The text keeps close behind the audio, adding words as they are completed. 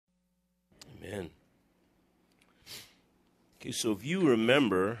Amen. Okay, so if you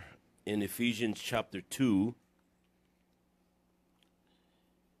remember in Ephesians chapter 2,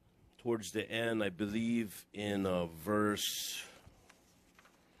 towards the end, I believe in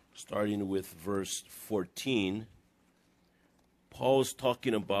starting with verse 14, Paul's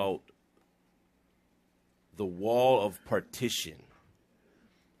talking about the wall of partition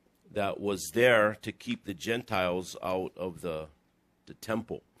that was there to keep the Gentiles out of the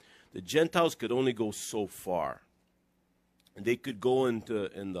temple. The Gentiles could only go so far. And they could go in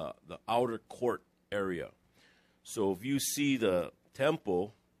the outer court area. So if you see the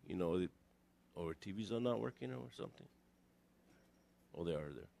temple, you know, or TVs are not working or something. Oh, they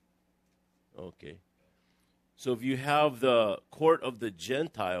are there. Okay. So if you have the court of the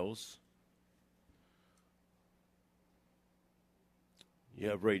Gentiles, you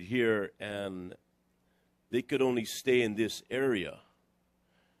have right here, and they could only stay in this area.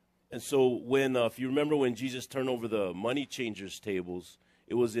 And so when, if you remember when Jesus turned over the money changers' tables,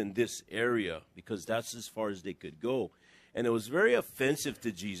 it was in this area because that's as far as they could go. And it was very offensive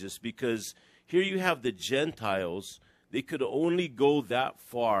to Jesus because here you have the Gentiles. They could only go that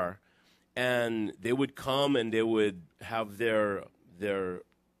far, and they would come and they would have their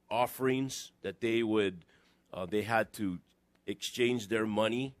offerings that they had to exchange their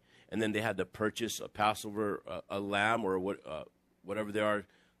money, and then they had to purchase a Passover, a lamb or whatever they are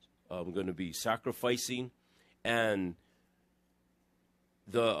going to be sacrificing, and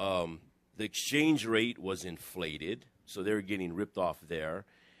the exchange rate was inflated, so they were getting ripped off there,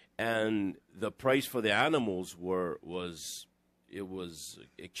 and the price for the animals was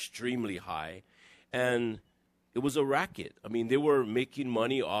extremely high, and it was a racket. I mean, they were making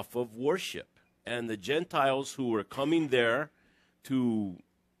money off of worship, and the Gentiles who were coming there to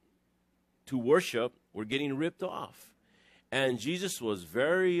worship were getting ripped off. And Jesus was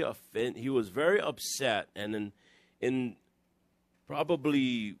he was very upset, and in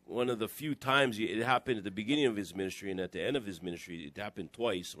probably one of the few times it happened at the beginning of his ministry and at the end of his ministry, it happened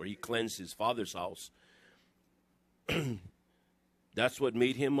twice where he cleansed his father's house. That's what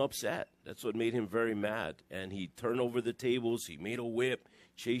made him upset. That's what made him very mad. And he turned over the tables, he made a whip,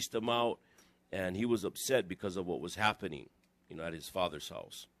 chased them out, and he was upset because of what was happening, at his father's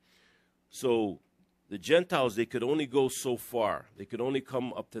house. So the Gentiles, they could only go so far. They could only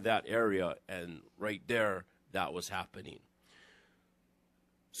come up to that area, and right there, that was happening.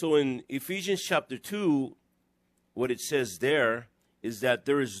 So in Ephesians chapter 2, what it says there is that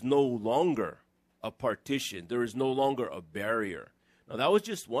there is no longer a partition. There is no longer a barrier. Now, that was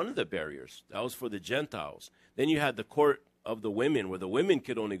just one of the barriers. That was for the Gentiles. Then you had the court of the women, where the women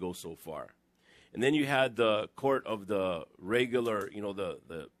could only go so far. And then you had the court of the regular,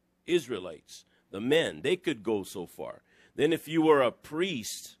 the Israelites. The men, they could go so far. Then if you were a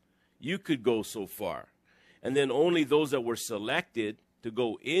priest, you could go so far. And then only those that were selected to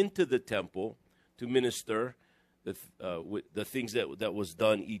go into the temple to minister the things that was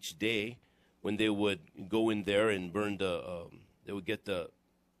done each day, when they would go in there and burn they would get the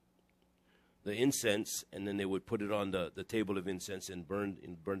incense, and then they would put it on the table of incense and burn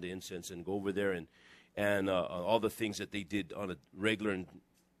the incense and go over there and all the things that they did on a regular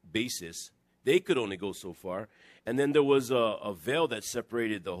basis. They could only go so far. And then there was a veil that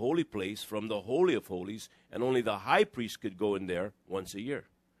separated the holy place from the Holy of Holies, and only the high priest could go in there once a year.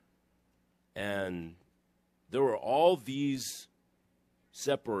 And there were all these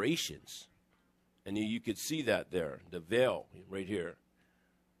separations. And you could see that there, the veil right here.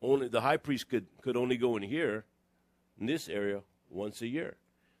 Only the high priest could only go in here, in this area, once a year.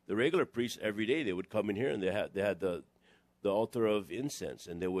 The regular priests, every day, they would come in here, and they had the altar of incense,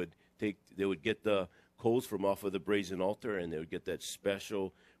 and they would get the coals from off of the brazen altar, and they would get that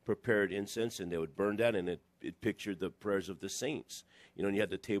special prepared incense, and they would burn that, and it pictured the prayers of the saints. And you had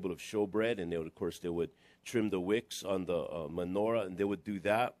the table of showbread, and they would trim the wicks on the menorah, and they would do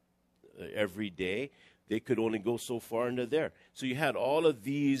that every day. They could only go so far into there. So you had all of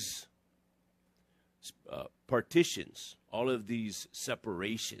these partitions, all of these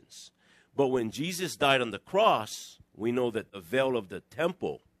separations. But when Jesus died on the cross, we know that the veil of the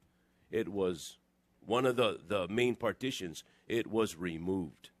temple, it was one of the main partitions, it was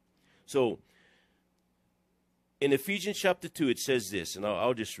removed. So in Ephesians chapter 2, it says this, and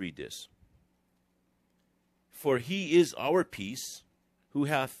I'll just read this. For he is our peace, who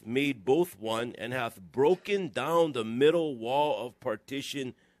hath made both one, and hath broken down the middle wall of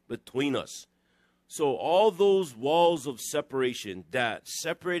partition between us. So all those walls of separation that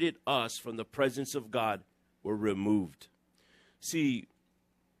separated us from the presence of God were removed. See,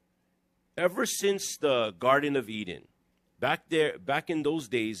 ever since the Garden of Eden, back in those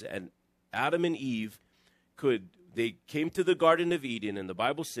days, and Adam and Eve they came to the Garden of Eden, and the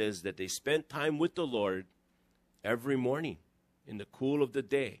Bible says that they spent time with the Lord every morning in the cool of the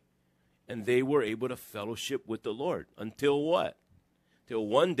day. And they were able to fellowship with the Lord until what? Till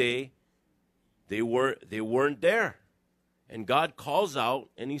one day they weren't there. And God calls out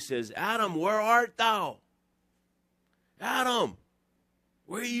and he says, Adam, where art thou? Adam,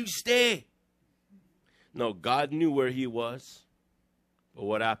 where you stay? No, God knew where he was. But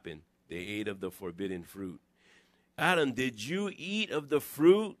what happened? They ate of the forbidden fruit. Adam, did you eat of the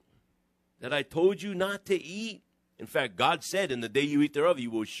fruit that I told you not to eat? In fact, God said, in the day you eat thereof,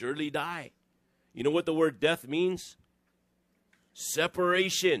 you will surely die. You know what the word death means?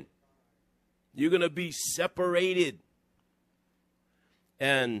 Separation. You're going to be separated.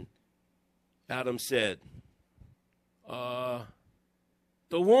 And Adam said, the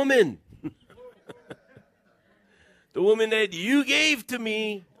woman. The woman that you gave to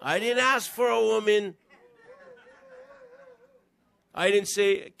me. I didn't ask for a woman. I didn't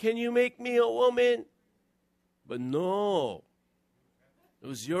say, can you make me a woman? But no. It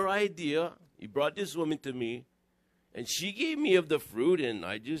was your idea. You brought this woman to me, and she gave me of the fruit, and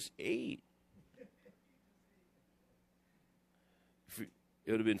I just ate.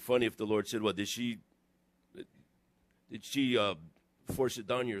 It would have been funny if the Lord said, "What did she force it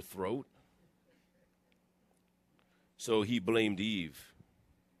down your throat?" So he blamed Eve,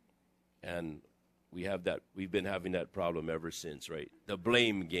 and we've been having that problem ever since, right? The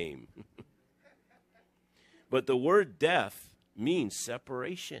blame game. But the word death means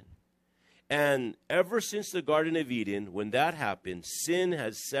separation. And ever since the Garden of Eden, when that happened, sin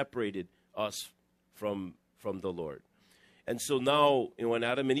has separated us from the Lord. And so now, when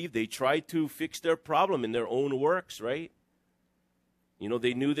Adam and Eve, they tried to fix their problem in their own works, right? You know,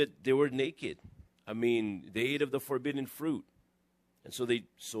 they knew that they were naked. I mean, they ate of the forbidden fruit. And so they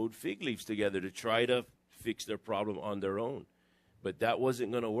sewed fig leaves together to try to fix their problem on their own. But that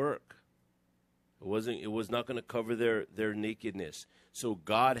wasn't going to work. It was not going to cover their nakedness. So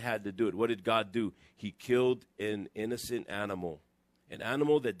God had to do it. What did God do? He killed an innocent animal. An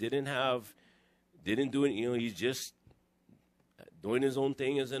animal that didn't do it, you know, he's just doing his own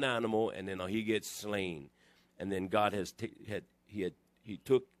thing as an animal, and then he gets slain. And then God he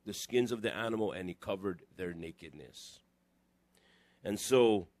took the skins of the animal and he covered their nakedness. And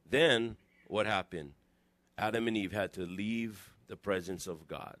so then what happened? Adam and Eve had to leave the presence of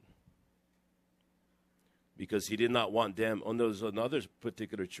God, because he did not want them. Oh, there was another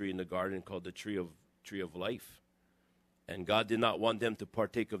particular tree in the garden called the tree of life. And God did not want them to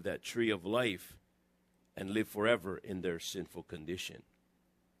partake of that tree of life and live forever in their sinful condition.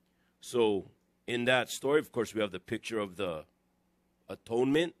 So in that story, of course, we have the picture of the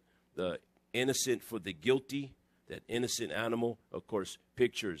atonement, the innocent for the guilty, that innocent animal. Of course,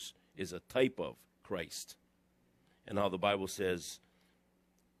 pictures is a type of Christ. And how the Bible says,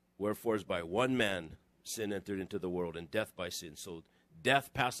 wherefore is by one man sin entered into the world, and death by sin. So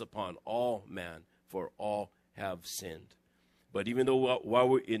death passed upon all man, for all have sinned. But even though while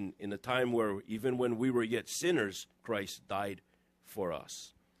we're in a time where even when we were yet sinners, Christ died for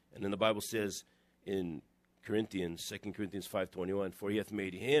us. And then the Bible says in 2 Corinthians 5:21, for he hath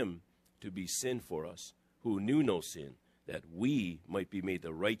made him to be sin for us, who knew no sin, that we might be made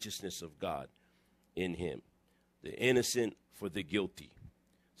the righteousness of God in him. The innocent for the guilty.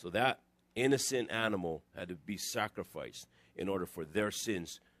 So that innocent animal had to be sacrificed in order for their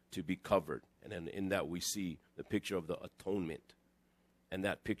sins to be covered. And then in that we see the picture of the atonement. And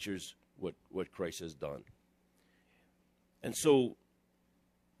that pictures what Christ has done. And so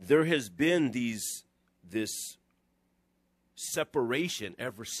there has been this separation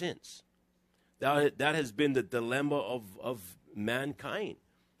ever since. That has been the dilemma of mankind.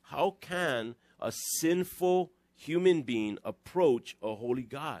 How can a sinful human being approach a holy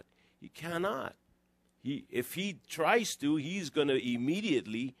God? He cannot. If he tries to, he's going to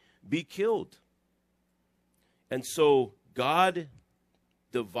immediately be killed. And so God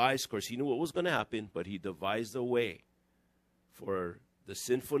devised, of course, he knew what was going to happen, but he devised a way for the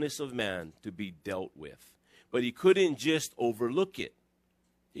sinfulness of man to be dealt with. But he couldn't just overlook it.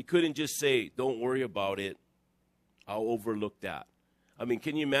 He couldn't just say, don't worry about it, I'll overlook that. I mean,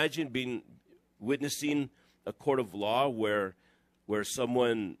 can you imagine witnessing a court of law where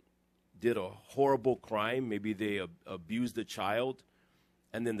someone did a horrible crime, maybe they abused a child,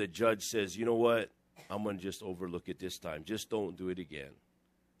 and then the judge says, you know what, I'm going to just overlook it this time. Just don't do it again.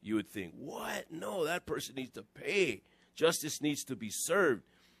 You would think, what? No, that person needs to pay. Justice needs to be served.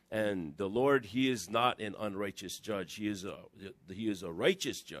 And the Lord, he is not an unrighteous judge. He is a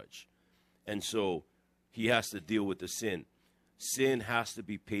righteous judge. And so he has to deal with the sin. sin has to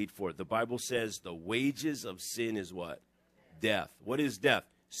be paid for. The Bible says the wages of sin is what? Death. What is death?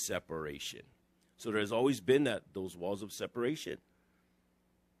 Separation. So there's always been those walls of separation.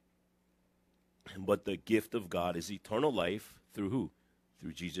 But the gift of God is eternal life through who?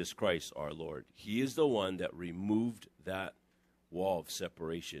 Through Jesus Christ our Lord. He is the one that removed that wall of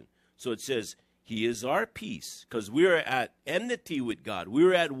separation. So it says he is our peace, because we are at enmity with God. We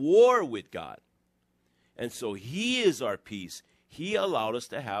are at war with God. And so he is our peace. He allowed us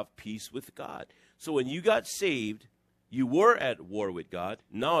to have peace with God. So when you got saved, you were at war with God.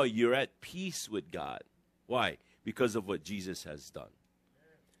 Now you're at peace with God. Why? Because of what Jesus has done.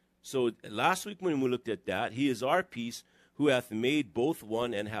 So last week when we looked at that, he is our peace, who hath made both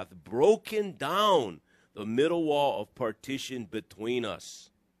one, and hath broken down the middle wall of partition between us,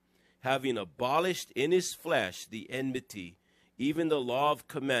 having abolished in his flesh the enmity, even the law of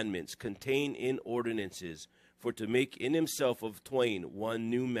commandments contained in ordinances, for to make in himself of twain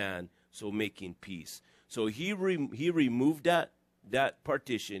one new man, so making peace. So he removed that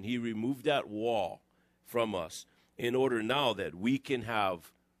partition, he removed that wall from us, in order now that we can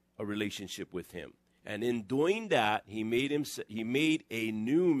have a relationship with him. And in doing that, he made a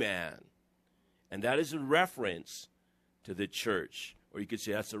new man. And that is a reference to the church. Or you could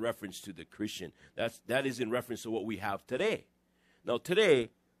say that's a reference to the Christian. That is in reference to what we have today. Now today,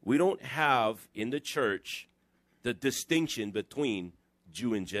 we don't have in the church the distinction between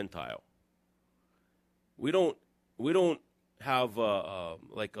Jew and Gentile. We don't have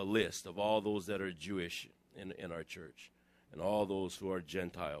like a list of all those that are Jewish in our church and all those who are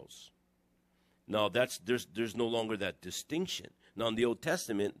Gentiles. Now there's no longer that distinction. Now in the Old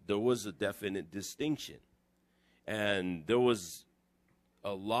Testament, there was a definite distinction. And there was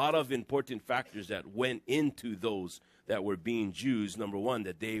a lot of important factors that went into those that were being Jews. Number one,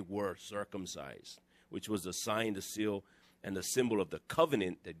 that they were circumcised, which was a sign, the seal, and the symbol of the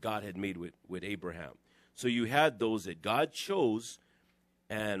covenant that God had made with Abraham. So you had those that God chose,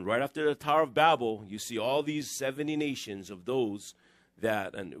 and right after the Tower of Babel, you see all these 70 nations of those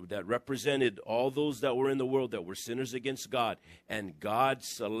that represented all those that were in the world that were sinners against God. And God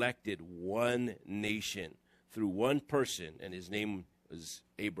selected one nation through one person, and his name was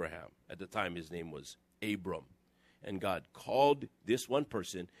Abraham. At the time, his name was Abram. And God called this one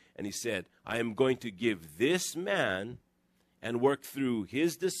person, and he said, I am going to give this man and work through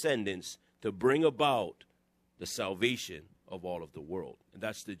his descendants to bring about the salvation of all of the world. And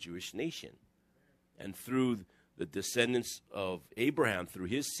that's the Jewish nation. And through the descendants of Abraham, through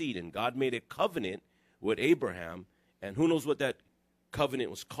his seed, and God made a covenant with Abraham. And who knows what that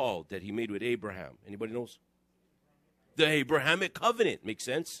covenant was called that he made with Abraham? Anybody knows? The Abrahamic covenant. Makes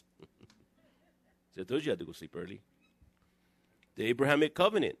sense? So I told you I had to go sleep early. The Abrahamic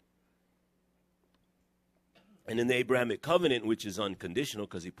covenant. And in the Abrahamic covenant, which is unconditional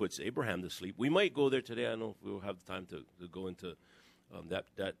because he puts Abraham to sleep. We might go there today. I don't know if we'll have time to go into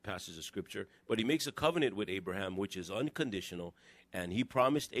that passage of Scripture. But he makes a covenant with Abraham, which is unconditional. And he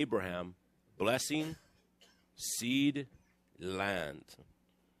promised Abraham blessing, seed, land.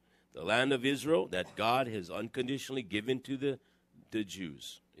 The land of Israel that God has unconditionally given to the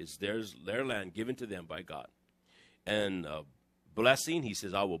Jews. It's their land given to them by God. And blessing, he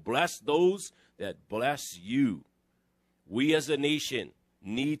says, I will bless those that bless you. We as a nation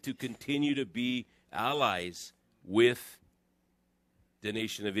need to continue to be allies with the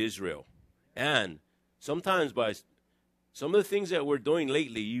nation of Israel. And sometimes by some of the things that we're doing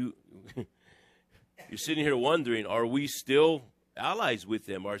lately, you're sitting here wondering, are we still allies with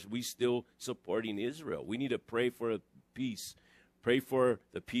them? Are we still supporting Israel? We need to pray for peace. Pray for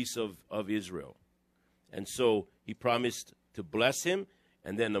the peace of Israel. And so he promised to bless him.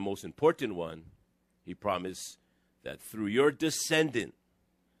 And then the most important one, he promised that through your descendants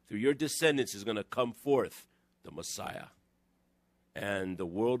is going to come forth the Messiah. And the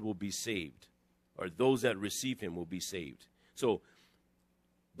world will be saved. Or those that receive him will be saved. So,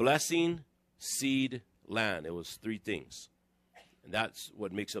 blessing, seed, land. It was three things. And that's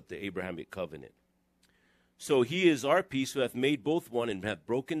what makes up the Abrahamic covenant. So he is our peace, who hath made both one, and hath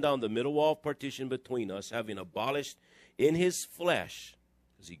broken down the middle wall of partition between us, having abolished in his flesh,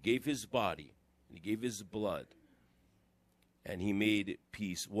 because he gave his body, and he gave his blood, and he made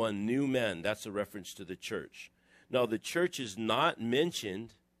peace. One new man. That's a reference to the church. Now, the church is not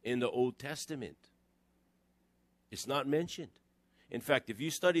mentioned in the Old Testament. It's not mentioned. In fact, if you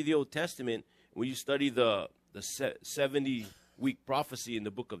study the Old Testament, when you study the 70-week prophecy in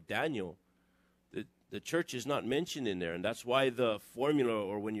the book of Daniel, the church is not mentioned in there. And that's why the formula,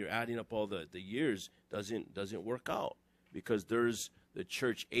 or when you're adding up all the years, doesn't work out. Because there's the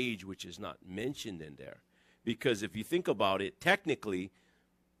church age, which is not mentioned in there. Because if you think about it, technically,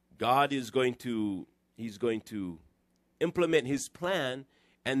 God is going to, he's going to implement his plan,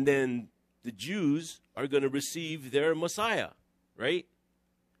 and then the Jews are going to receive their Messiah, right?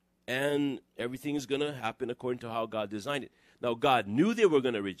 And everything is going to happen according to how God designed it. Now, God knew they were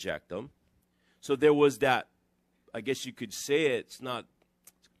going to reject them. So there was that, I guess you could say it's not,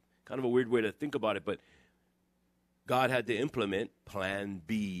 it's kind of a weird way to think about it, but God had to implement plan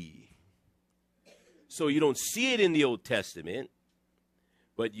B. So you don't see it in the Old Testament,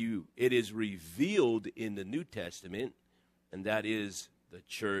 but it is revealed in the New Testament, and that is the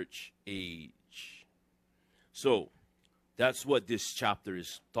church age. So that's what this chapter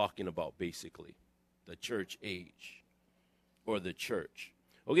is talking about, basically. The church age, or the church.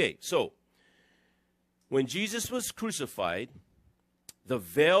 Okay, so when Jesus was crucified, the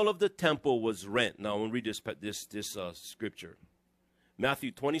veil of the temple was rent. Now, I'm going to read this scripture.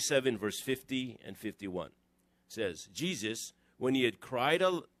 Matthew 27, verse 50 and 51 says, Jesus, when he had cried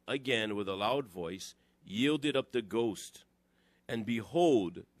again with a loud voice, yielded up the ghost. And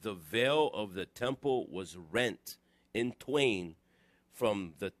behold, the veil of the temple was rent in twain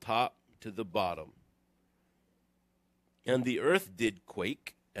from the top to the bottom. And the earth did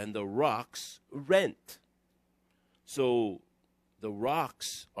quake, and the rocks rent. So the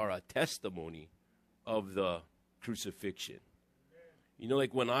rocks are a testimony of the crucifixion. You know,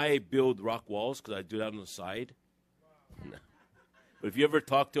 like when I build rock walls, because I do that on the side. But if you ever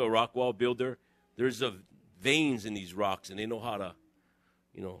talk to a rock wall builder, there's veins in these rocks, and they know how to,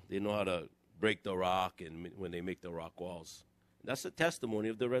 they know how to break the rock and when they make the rock walls. That's a testimony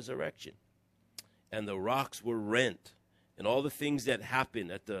of the resurrection. And the rocks were rent, and all the things that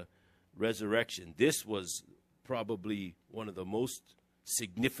happened at the resurrection. This was probably one of the most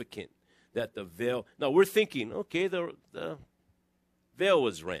significant, that the veil. Now we're thinking, okay, the veil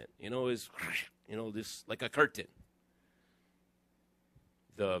was rent. Is this like a curtain.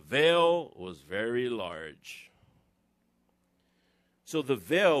 The veil was very large. So the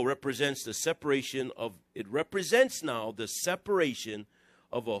veil represents the separation of, it represents now the separation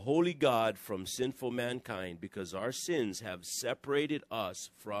of a holy God from sinful mankind, because our sins have separated us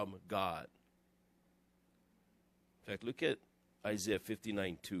from God. In fact, look at Isaiah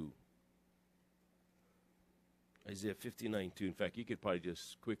 59:2. Isaiah 59:2. In fact, you could probably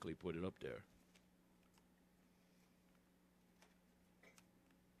just quickly put it up there.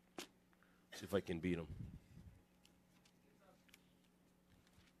 See if I can beat them.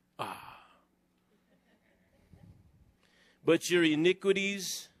 But your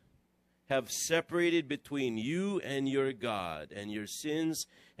iniquities have separated between you and your God, and your sins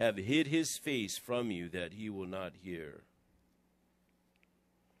have hid his face from you, that he will not hear.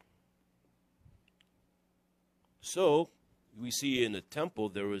 So, we see in the temple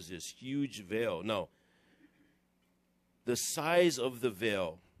there was this huge veil. Now, the size of the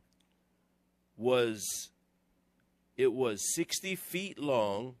veil was 60 feet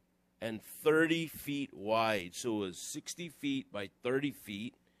long and 30 feet wide. So it was 60 feet by 30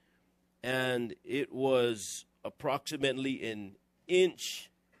 feet, and it was approximately an inch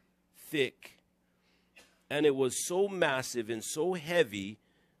thick. And it was so massive and so heavy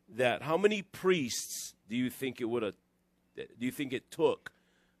that how many priests do you think it took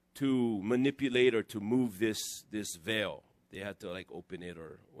to manipulate or to move this veil? They had to like open it,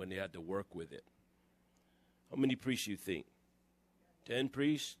 or when they had to work with it. How many priests you think? 10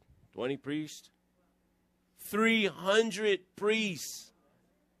 priests? 20 priests? 300 priests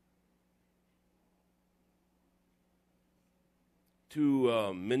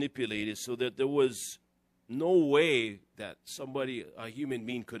to manipulate it, so that there was no way that a human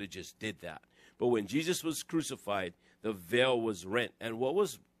being could have just did that. But when Jesus was crucified, the veil was rent. And what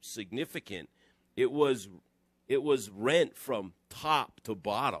was significant, it was rent from top to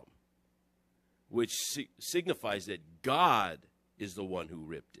bottom, which signifies that God is the one who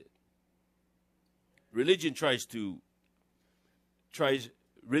ripped it. Religion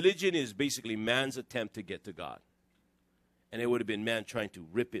religion is basically man's attempt to get to God. And it would have been man trying to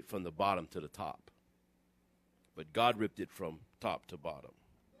rip it from the bottom to the top. But God ripped it from top to bottom.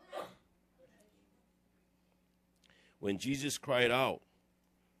 When Jesus cried out,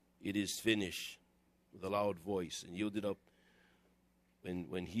 "It is finished," with a loud voice, and yielded up,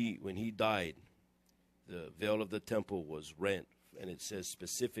 when he died, the veil of the temple was rent, and it says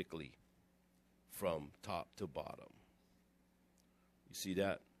specifically from top to bottom. You see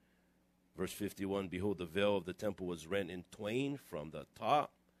that? Verse 51, behold, the veil of the temple was rent in twain from the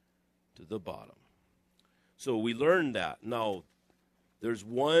top to the bottom. So we learned that. Now, there's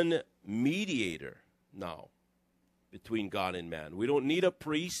one mediator now between God and man. We don't need a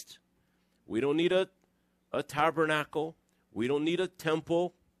priest. We don't need a a tabernacle. We don't need a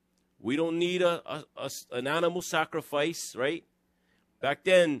temple. We don't need an animal sacrifice, right? Back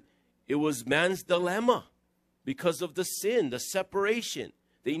then, it was man's dilemma because of the sin, the separation.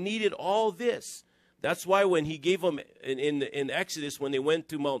 They needed all this. That's why when he gave them in Exodus, when they went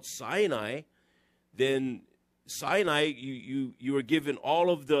to Mount Sinai, then Sinai, you were given all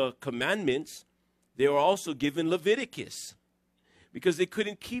of the commandments. They were also given Leviticus because they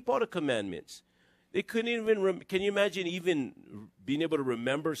couldn't keep all the commandments. They couldn't even, can you imagine even being able to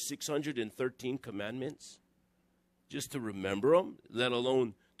remember 613 commandments? Just to remember them, let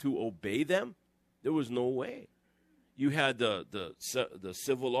alone to obey them? There was no way. You had the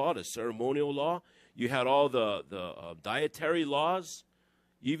civil law, the ceremonial law. You had all the dietary laws.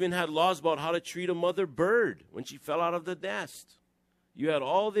 You even had laws about how to treat a mother bird when she fell out of the nest. You had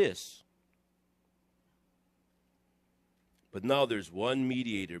all this. But now there's one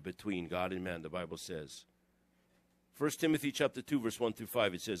mediator between God and man, the Bible says. 1 Timothy chapter 2, verse 1 through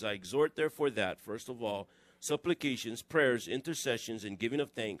 5, it says, I exhort therefore that, first of all, supplications, prayers, intercessions, and giving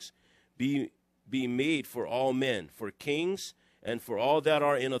of thanks be made for all men, for kings, and for all that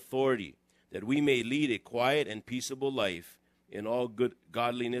are in authority, that we may lead a quiet and peaceable life in all good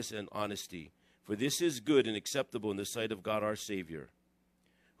godliness and honesty. For this is good and acceptable in the sight of God our Savior,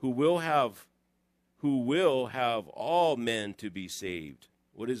 who will have all men to be saved.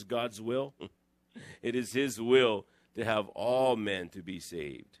 What is God's will? It is his will to have all men to be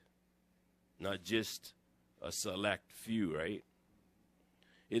saved, not just a select few, right?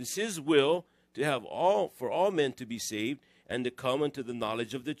 It is his will to have for all men to be saved and to come unto the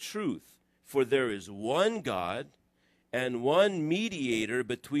knowledge of the truth. For there is one God and one mediator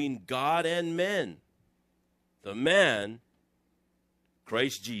between God and men, the man,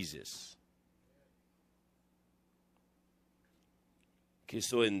 Christ Jesus. Okay,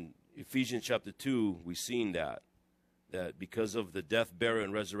 so in Ephesians chapter 2, we've seen that because of the death, burial,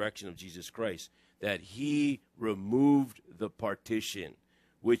 and resurrection of Jesus Christ, that he removed the partition,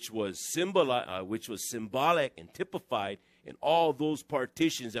 which was symbolic and typified in all those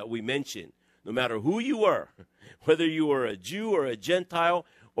partitions that we mentioned. No matter who you were, whether you were a Jew or a Gentile,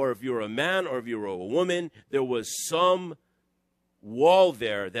 or if you were a man or if you were a woman, there was some wall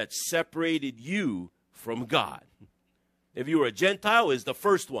there that separated you from God. If you were a Gentile, it's the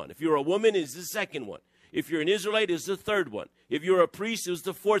first one. If you're a woman, it's the second one. If you're an Israelite, it's the third one. If you're a priest, it was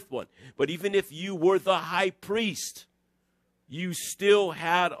the fourth one. But even if you were the high priest, you still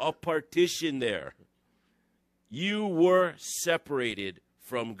had a partition there. You were separated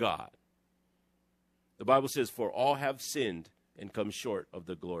from God. The Bible says, for all have sinned and come short of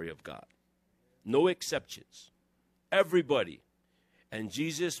the glory of God. No exceptions. Everybody. And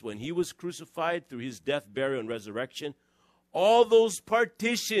Jesus, when he was crucified through his death, burial, and resurrection, all those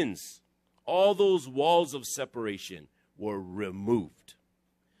partitions, all those walls of separation were removed.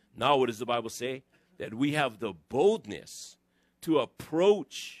 Now what does the Bible say? That we have the boldness to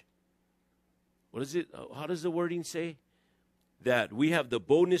approach. What is it? How does the wording say? That we have the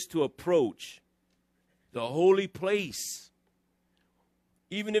boldness to approach the holy place.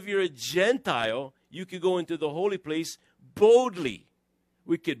 Even if you're a Gentile, you could go into the holy place boldly.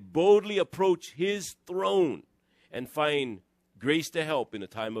 We could boldly approach his throne and find grace to help in a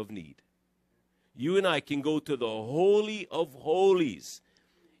time of need. You and I can go to the Holy of Holies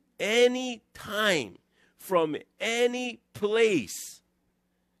any time, from any place,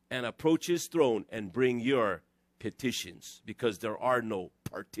 and approach his throne and bring your petitions, because there are no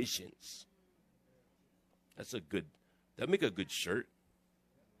partitions. That make a good shirt.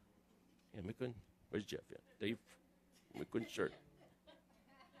 Yeah, make one. Where's Jeff? Yeah, Dave, make one shirt.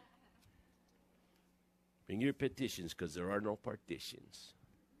 Bring your petitions, because there are no partitions.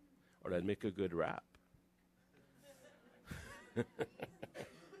 Or that'd make a good rap.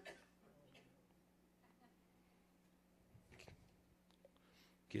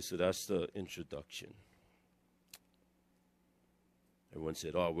 Okay, so that's the introduction. Everyone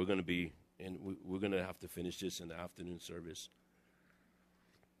said, "Oh, we're going to be, and we're going to have to finish this in the afternoon service."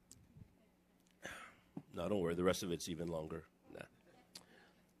 No, don't worry. The rest of it's even longer. Nah.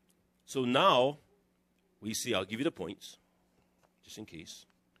 So now we see. I'll give you the points, just in case.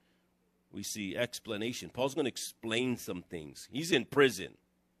 We see explanation. Paul's going to explain some things. He's in prison.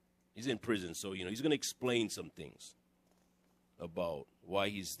 So he's going to explain some things about why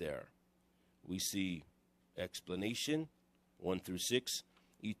he's there. We see explanation, 1 through 6.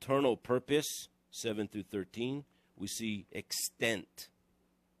 Eternal purpose, 7 through 13. We see extent.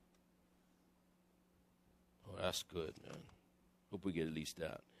 Oh, that's good, man. Hope we get at least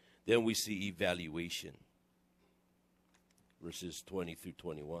that. Then we see evaluation, verses 20 through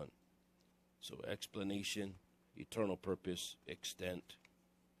 21. So explanation, eternal purpose, extent,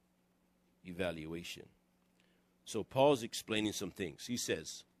 evaluation. So Paul's explaining some things. He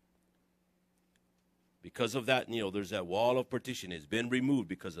says, because of that, there's that wall of partition. It's been removed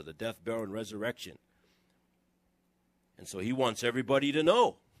because of the death, burial, and resurrection. And so he wants everybody to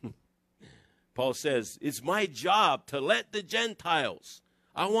know. Paul says, it's my job to let the Gentiles,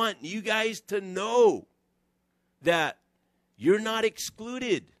 I want you guys to know that you're not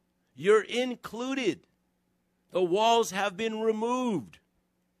excluded. You're included. The walls have been removed.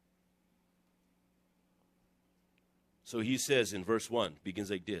 So he says in verse 1, begins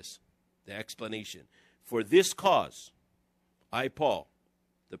like this, the explanation. For this cause, I, Paul,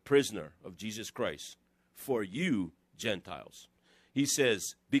 the prisoner of Jesus Christ, for you, Gentiles. He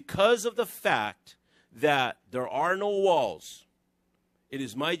says, because of the fact that there are no walls, it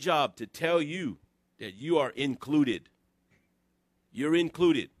is my job to tell you that you are included. You're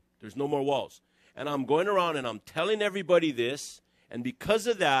included. There's no more walls. And I'm going around and I'm telling everybody this, and because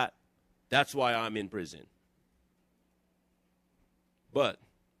of that, that's why I'm in prison. But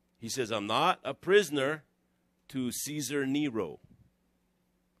he says, I'm not a prisoner to Caesar Nero.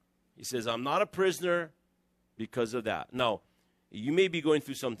 He says, I'm not a prisoner because of that. Now, you may be going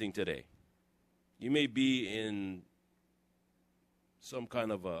through something today. You may be in some kind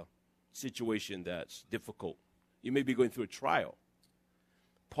of a situation that's difficult. You may be going through a trial.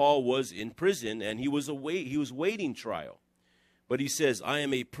 Paul was in prison, and he was waiting trial. But he says, I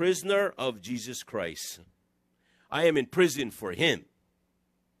am a prisoner of Jesus Christ. I am in prison for him.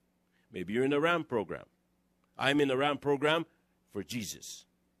 Maybe you're in the RAM program. I'm in the RAM program for Jesus.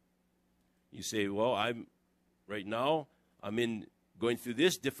 You say, well, right now, I'm going through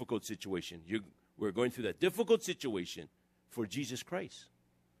this difficult situation. We're going through that difficult situation for Jesus Christ.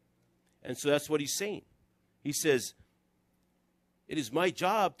 And so that's what he's saying. He says, it is my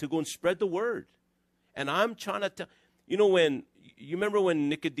job to go and spread the word. And I'm trying to tell, you remember when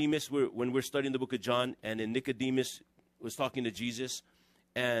Nicodemus, when we're studying the book of John, and then Nicodemus was talking to Jesus,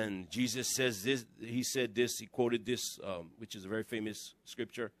 and Jesus says this, he said this, he quoted this, which is a very famous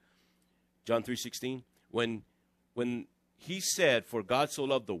scripture, John 3:16. When he said, for God so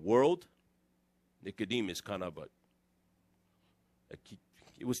loved the world, Nicodemus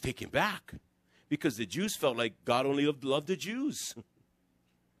it was taken back. Because the Jews felt like God only loved the Jews.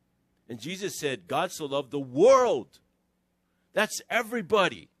 And Jesus said, God so loved the world. That's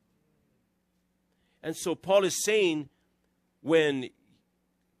everybody. And so Paul is saying, when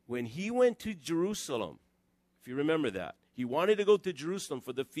he went to Jerusalem, if you remember that, he wanted to go to Jerusalem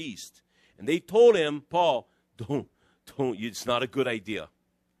for the feast. And they told him, Paul, don't, it's not a good idea.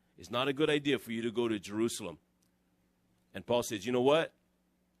 It's not a good idea for you to go to Jerusalem. And Paul says, you know what?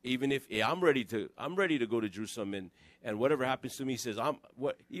 Even if I'm ready to go to Jerusalem, and whatever happens to me, he says,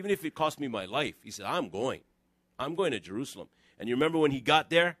 even if it costs me my life, he said, I'm going to Jerusalem. And you remember when he got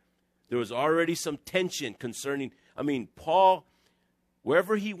there was already some tension concerning, Paul,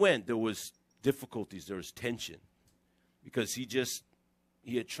 wherever he went, there was difficulties, there was tension, because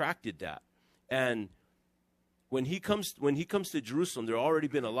he attracted that. And when he comes to Jerusalem, there already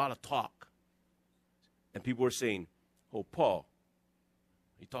been a lot of talk, and people were saying, oh, Paul,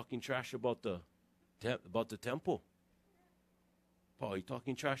 you talking trash about the temple? Paul, you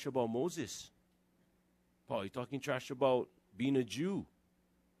talking trash about Moses? Paul, you talking trash about being a Jew?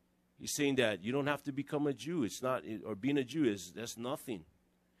 He's saying that you don't have to become a Jew. It's not, or being a Jew that's nothing.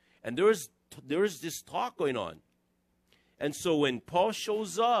 And there was this talk going on. And so when Paul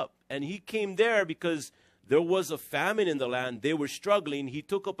shows up, and he came there because there was a famine in the land, they were struggling. He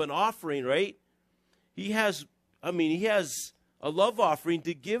took up an offering, right? He has a love offering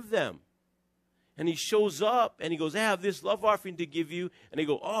to give them. And he shows up and he goes, I have this love offering to give you. And they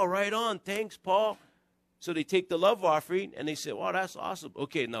go, oh, right on. Thanks, Paul. So they take the love offering and they say, wow, that's awesome.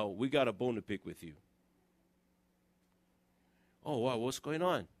 Okay, now we got a bone to pick with you. Oh, wow, what's going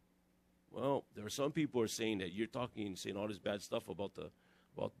on? Well, there are some people who are saying that you're saying all this bad stuff about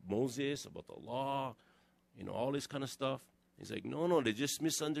Moses, about the law, all this kind of stuff. He's like, no, they're just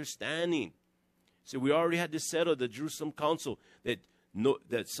misunderstanding. So we already had this settled, the Jerusalem Council,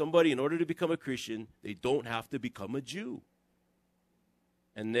 that somebody, in order to become a Christian, they don't have to become a Jew.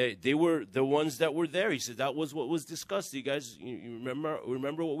 And they were the ones that were there. He said that was what was discussed. You guys, you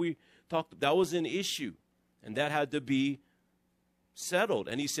remember what we talked about? That was an issue, and that had to be settled.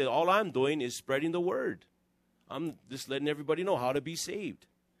 And he said, all I'm doing is spreading the word. I'm just letting everybody know how to be saved,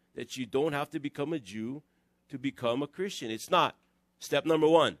 that you don't have to become a Jew to become a Christian. It's not. Step number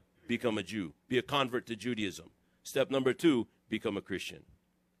 1. Become a Jew. Be a convert to Judaism. Step number 2, become a Christian.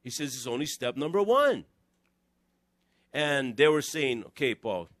 He says it's only step number 1. And they were saying, okay,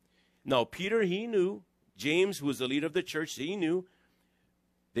 Paul, Now, Peter, he knew. James, who was the leader of the church, he knew.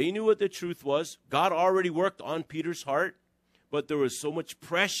 They knew what the truth was. God already worked on Peter's heart, but there was so much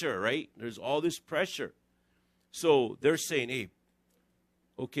pressure, right? There's all this pressure. So they're saying, hey,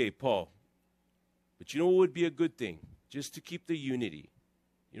 okay, Paul, but you know what would be a good thing? Just to keep the unity.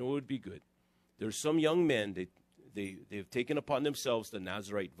 You know what would be good? There's some young men, they've taken upon themselves the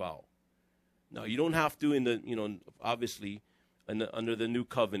Nazirite vow. Now, you don't have to, obviously, under the new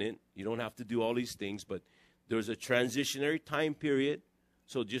covenant, you don't have to do all these things, but there's a transitionary time period.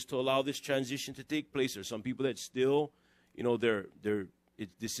 So just to allow this transition to take place, there's some people that still,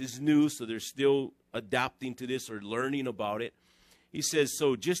 this is new, so they're still adapting to this or learning about it. He says,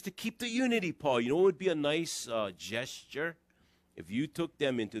 so just to keep the unity, Paul, you know what would be a nice gesture? If you took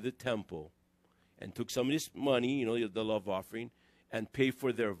them into the temple and took some of this money, the love offering, and pay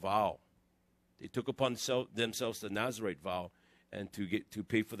for their vow. They took upon themselves the Nazirite vow and to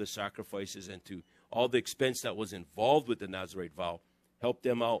pay for the sacrifices and to all the expense that was involved with the Nazirite vow. Help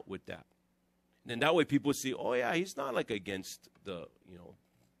them out with that. And that way people would see, oh yeah, he's not like against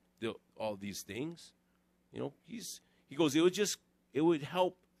all these things. He goes, it would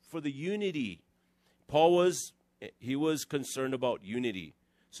help for the unity. Paul was concerned about unity.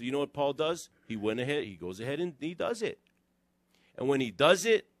 So you know what Paul does? He goes ahead and he does it. And when he does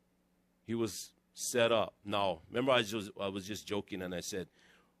it, he was set up. Now, remember I was just joking and I said,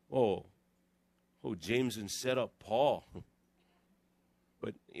 oh, James and set up Paul.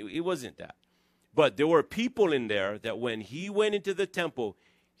 But it wasn't that. But there were people in there that when he went into the temple,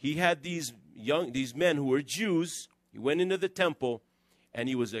 he had these men who were Jews. He went into the temple and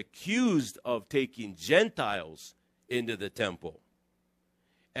he was accused of taking Gentiles into the temple.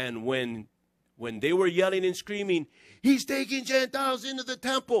 And when they were yelling and screaming, he's taking Gentiles into the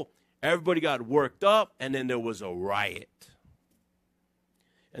temple, everybody got worked up, and then there was a riot.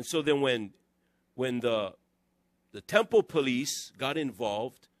 And so then when the temple police got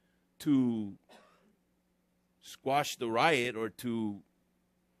involved to squash the riot or to,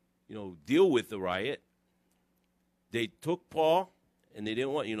 deal with the riot, they took Paul, and they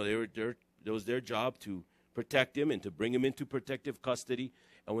didn't want, it was their job to protect him and to bring him into protective custody.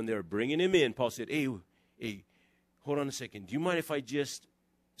 And when they were bringing him in, Paul said, hey, hold on a second. Do you mind if I just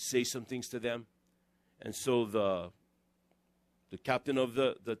say some things to them? And so the captain of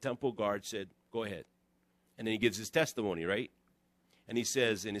the temple guard said, go ahead. And then he gives his testimony, right? And he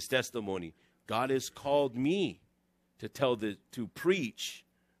says in his testimony, God has called me to preach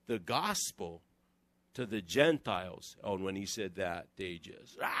the gospel to the Gentiles. Oh, and when he said that, they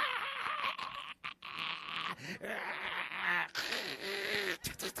just...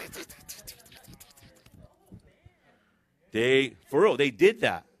 For real, they did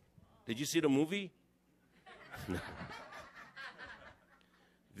that. Did you see the movie? No.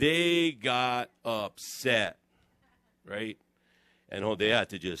 They got upset, right? And they had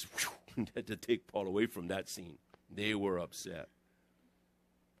to just had to take Paul away from that scene. They were upset.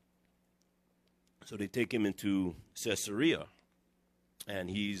 So they take him into Caesarea, and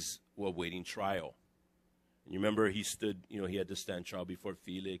he's awaiting trial. And you remember he stood, he had to stand trial before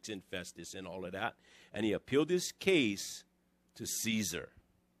Felix and Festus and all of that. And he appealed his case to Caesar.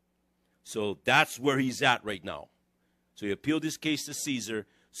 So that's where he's at right now. So he appealed his case to Caesar.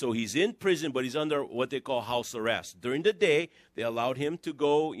 So he's in prison, but he's under what they call house arrest. During the day, they allowed him to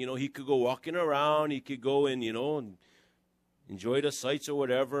go, he could go walking around. He could go and, and enjoy the sights or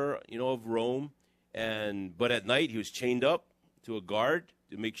whatever, of Rome. But at night, he was chained up to a guard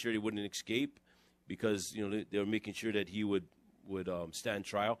to make sure he wouldn't escape because, they were making sure that he would stand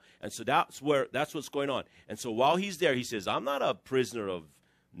trial. And so that's what's going on. And so while he's there, he says, I'm not a prisoner of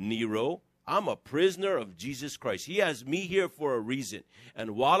Nero. I'm a prisoner of Jesus Christ. He has me here for a reason.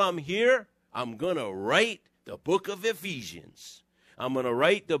 And while I'm here, I'm going to write the book of Ephesians. I'm going to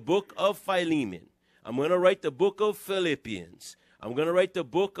write the book of Philemon. I'm going to write the book of Philippians. I'm going to write the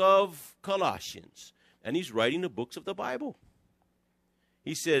book of Colossians. And he's writing the books of the Bible.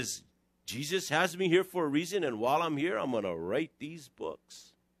 He says, Jesus has me here for a reason, and while I'm here, I'm going to write these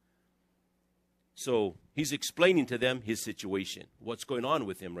books. So he's explaining to them his situation, what's going on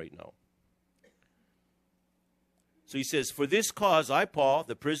with him right now. So he says, for this cause, I, Paul,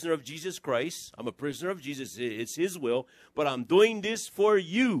 the prisoner of Jesus Christ, I'm a prisoner of Jesus, it's his will, but I'm doing this for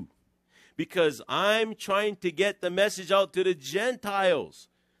you because I'm trying to get the message out to the Gentiles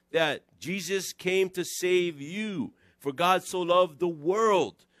that Jesus came to save you. For God so loved the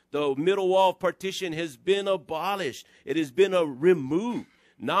world. The middle wall of partition has been abolished. It has been removed.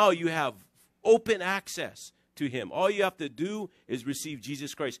 Now you have open access to him. All you have to do is receive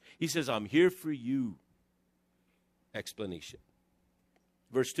Jesus Christ. He says, I'm here for you. Explanation.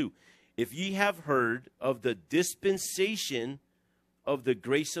 Verse 2. if ye have heard of the dispensation of the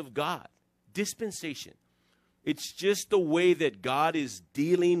grace of God. Dispensation. It's just the way that God is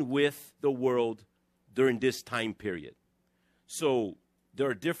dealing with the world during this time period. So there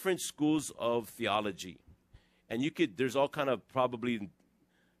are different schools of theology. And there's all kind of probably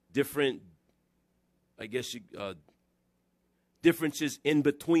different, I guess, differences in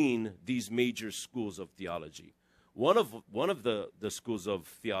between these major schools of theology. One of the schools of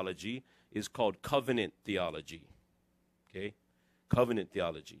theology is called covenant theology. Okay? Covenant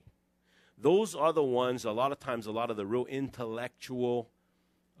theology. Those are the ones, a lot of times, a lot of the real intellectual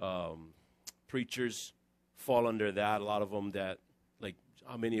preachers fall under that. A lot of them that, like,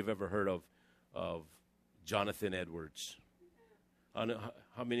 how many have ever heard of Jonathan Edwards?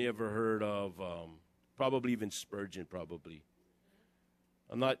 How many ever heard of, probably even Spurgeon, probably.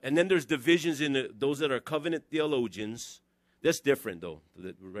 And then there's divisions in those that are covenant theologians. That's different, though.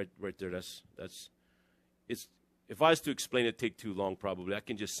 Right there, it's. If I was to explain it, take too long, probably. I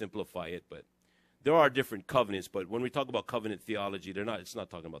can just simplify it, but there are different covenants. But when we talk about covenant theology, it's not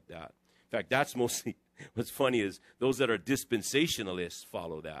talking about that. In fact, that's mostly, what's funny is those that are dispensationalists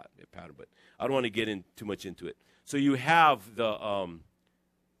follow that pattern. But I don't want to get too much into it. So you have the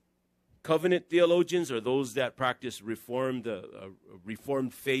covenant theologians, or those that practice reformed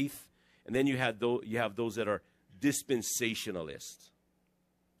faith, and then you have those that are dispensationalists.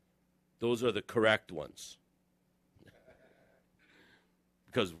 Those are the correct ones,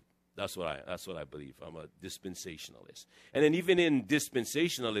 because that's what I believe. I'm a dispensationalist. And then even in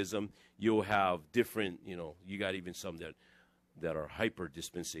dispensationalism, you'll have different. You got even some that are hyper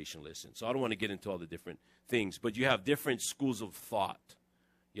dispensationalists. And so I don't want to get into all the different things, but you have different schools of thought.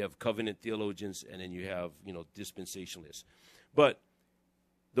 You have covenant theologians, and then you have, dispensationalists. But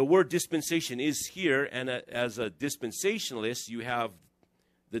the word dispensation is here, and as a dispensationalist, you have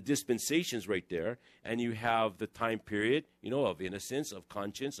the dispensations right there, and you have the time period, of innocence, of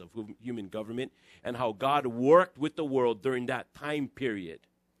conscience, of human government, and how God worked with the world during that time period.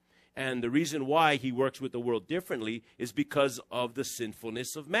 And the reason why he works with the world differently is because of the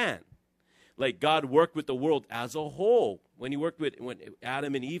sinfulness of man. Like God worked with the world as a whole. When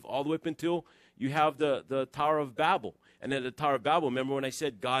Adam and Eve, all the way up until you have the Tower of Babel. And at the Tower of Babel, remember when I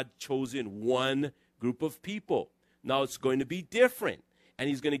said God chose in one group of people. Now it's going to be different. And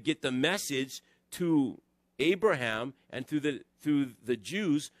he's going to get the message to Abraham and through the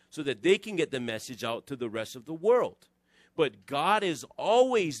Jews so that they can get the message out to the rest of the world. But God has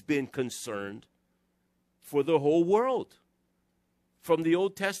always been concerned for the whole world, from the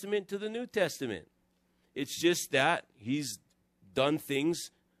Old Testament to the New Testament. It's just that he's done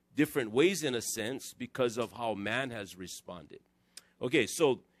things different ways in a sense because of how man has responded. Okay,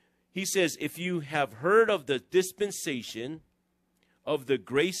 so he says, if you have heard of the dispensation of the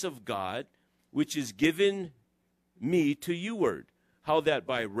grace of God, which is given me to youward, how that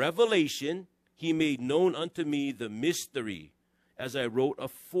by revelation he made known unto me the mystery, as I wrote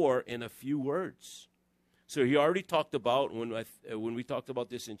afore in a few words. So he already talked about, when we talked about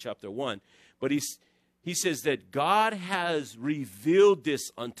this in chapter 1, but he says that God has revealed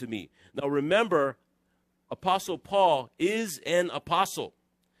this unto me. Now remember, Apostle Paul is an apostle,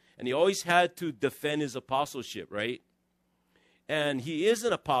 and he always had to defend his apostleship, right? And he is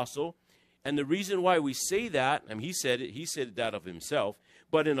an apostle, and the reason why we say that, he said that of himself,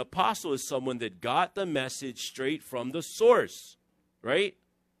 but an apostle is someone that got the message straight from the source, right?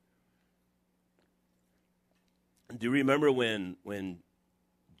 Do you remember when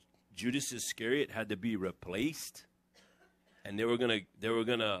Judas Iscariot had to be replaced, and they were gonna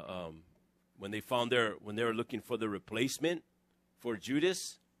when they were looking for the replacement for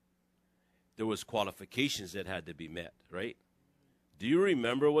Judas, there was qualifications that had to be met, right? Do you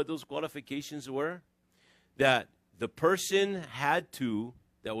remember what those qualifications were? That the person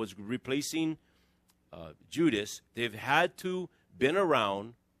that was replacing Judas, they've had to been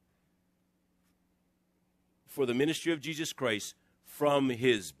around for the ministry of Jesus Christ from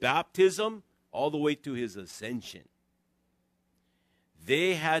his baptism all the way to his ascension.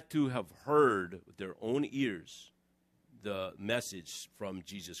 They had to have heard with their own ears the message from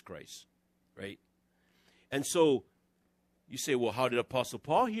Jesus Christ, right? And so you say, well, how did Apostle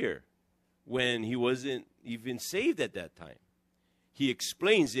Paul hear when he wasn't even saved at that time? He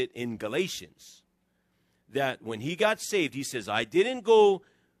explains it in Galatians, that when he got saved, he says, I didn't go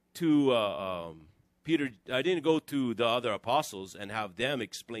to Peter, I didn't go to the other apostles and have them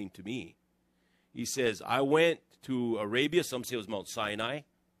explain to me. He says, I went to Arabia, some say it was Mount Sinai,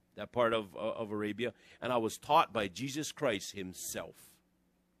 that part of Arabia, and I was taught by Jesus Christ himself.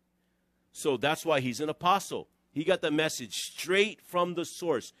 So that's why he's an apostle. He got the message straight from the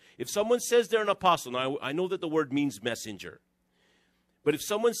source. If someone says they're an apostle, now I know that the word means messenger. But if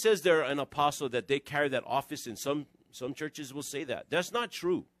someone says they're an apostle, that they carry that office, and some churches will say that. That's not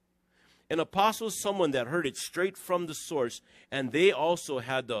true. An apostle is someone that heard it straight from the source, and they also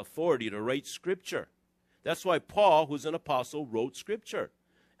had the authority to write Scripture. That's why Paul, who's an apostle, wrote Scripture.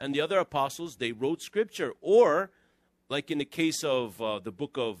 And the other apostles, they wrote Scripture. Or, like in the case of the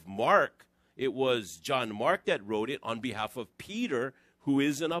book of Mark, it was John Mark that wrote it on behalf of Peter, who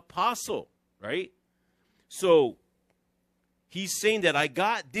is an apostle, right? So, he's saying that I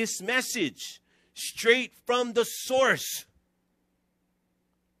got this message straight from the source.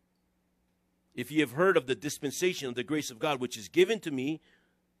 If ye have heard of the dispensation of the grace of God, which is given to me,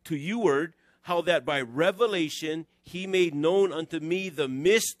 to youward, how that by revelation he made known unto me the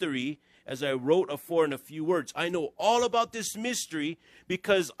mystery, as I wrote afore in a few words. I know all about this mystery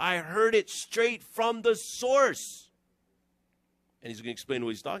because I heard it straight from the source. And he's going to explain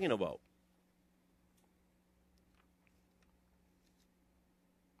what he's talking about.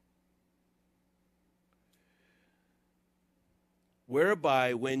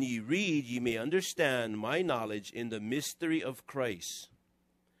 Whereby when ye read, ye may understand my knowledge in the mystery of Christ.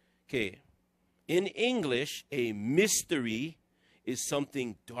 Okay. In English, a mystery is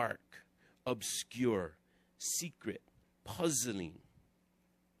something dark, obscure, secret, puzzling.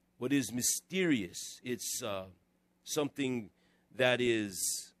 What is mysterious? It's something that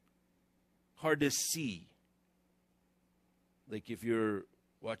is hard to see. Like if you're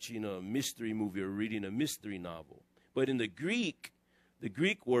watching a mystery movie or reading a mystery novel. But in the Greek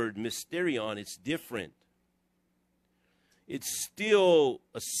word mysterion, it's different. It's still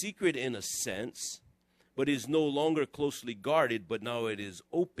a secret in a sense, but is no longer closely guarded, but now it is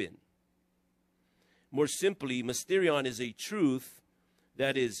open. More simply, mysterion is a truth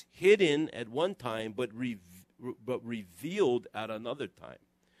that is hidden at one time, but revealed at another time.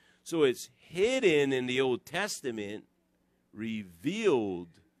 So it's hidden in the Old Testament, revealed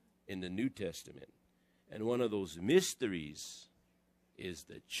in the New Testament. And one of those mysteries is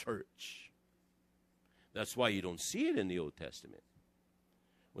the church. That's why you don't see it in the Old Testament.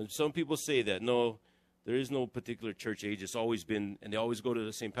 When some people say that, no, there is no particular church age. It's always been, and they always go to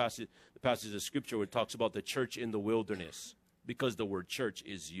the same passage, the passage of Scripture where it talks about the church in the wilderness, because the word church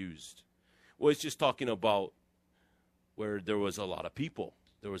is used. Well, it's just talking about where there was a lot of people.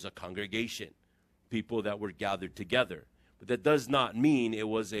 There was a congregation, people that were gathered together. But that does not mean it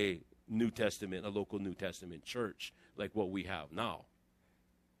was a New Testament, a local New Testament church like what we have now.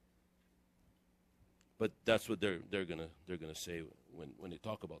 But that's what they're gonna say when they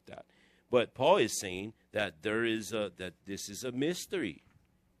talk about that. But Paul is saying that that this is a mystery,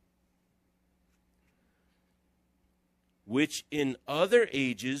 which in other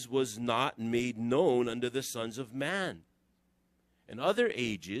ages was not made known unto the sons of man. In other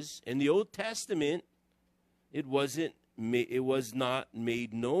ages, in the Old Testament, it was not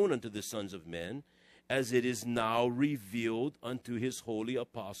made known unto the sons of men, as it is now revealed unto his holy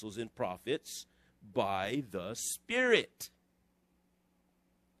apostles and prophets by the Spirit.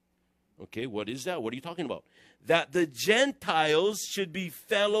 Okay, what is that? What are you talking about? That the Gentiles should be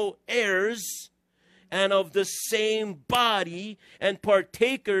fellow heirs and of the same body and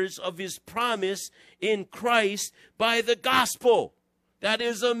partakers of his promise in Christ by the gospel. That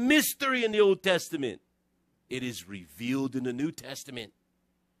is a mystery in the Old Testament. It is revealed in the New Testament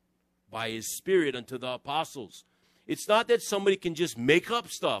by his Spirit unto the apostles. It's not that somebody can just make up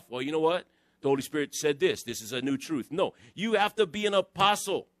stuff. Well, you know what? The Holy Spirit said this. This is a new truth. No, you have to be an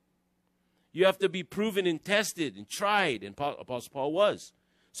apostle. You have to be proven and tested and tried, and Apostle Paul was.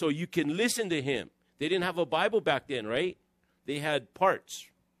 So you can listen to him. They didn't have a Bible back then, right? They had parts.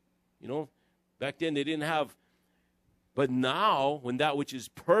 You know, back then they didn't have. But now, when that which is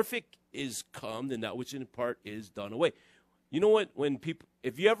perfect is come, then that which in part is done away. You know what? When people,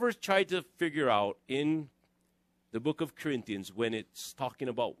 if you ever tried to figure out in the book of Corinthians, when it's talking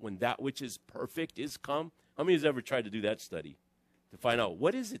about when that which is perfect is come, how many has ever tried to do that study to find out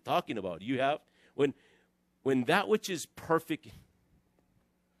what is it talking about? You have when that which is perfect.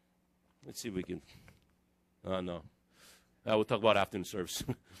 Let's see if we can. No. We'll talk about after the service.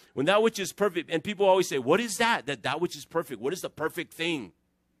 When that which is perfect, and people always say, what is that? That which is perfect. What is the perfect thing?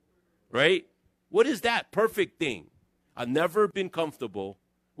 Right? What is that perfect thing? I've never been comfortable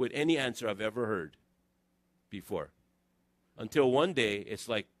with any answer I've ever heard before. Until one day, it's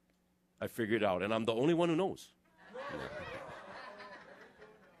like I figured it out, and I'm the only one who knows.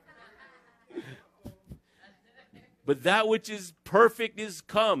 But that which is perfect is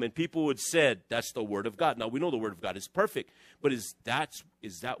come. And people would say, that's the Word of God. Now, we know the Word of God is perfect. But is that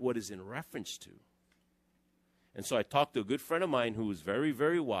what is in reference to? And so I talked to a good friend of mine who was very,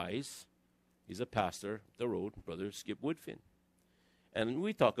 very wise. He's a pastor up the road, Brother Skip Woodfin. And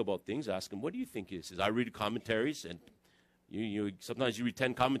we talk about things, ask him, what do you think it is? I read commentaries, and sometimes you read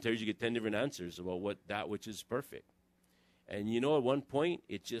 10 commentaries, you get 10 different answers about that which is perfect. And at one point,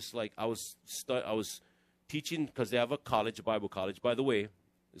 it's just like I was teaching, because they have a Bible college. By the way,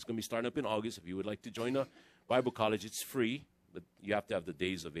 it's going to be starting up in August. If you would like to join a Bible college, it's free, but you have to have the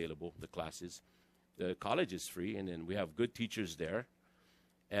days available, the classes. The college is free, and then we have good teachers there.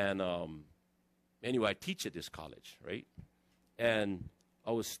 And anyway, I teach at this college, right? And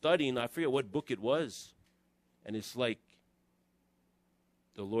I was studying, I forget what book it was, and it's like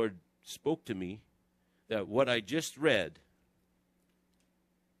the Lord spoke to me that what I just read,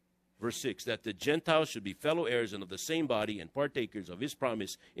 verse 6, that the Gentiles should be fellow heirs and of the same body and partakers of his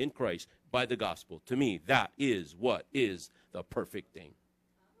promise in Christ by the gospel. To me, that is what is the perfect thing.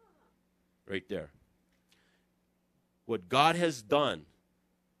 Right there. What God has done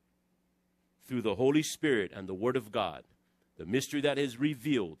through the Holy Spirit and the Word of God, the mystery that is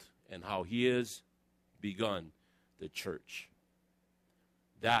revealed, and how he has begun the church.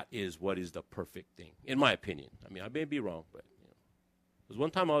 That is what is the perfect thing, in my opinion. I mean, I may be wrong, but because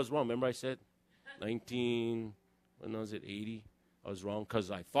one time I was wrong. Remember I said 80? I was wrong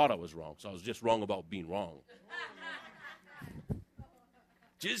because I thought I was wrong. So I was just wrong about being wrong.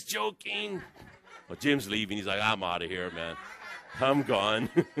 Just joking. Well, Jim's leaving. He's like, I'm out of here, man. I'm gone.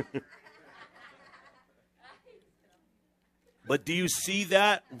 But do you see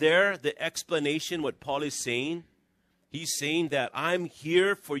that there, the explanation, what Paul is saying? He's saying that I'm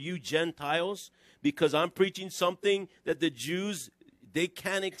here for you Gentiles because I'm preaching something that the Jews, they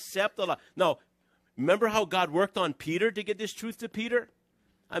can't accept a lot. Now, remember how God worked on Peter to get this truth to Peter?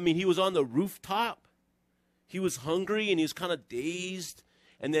 I mean, he was on the rooftop. He was hungry and he was kind of dazed.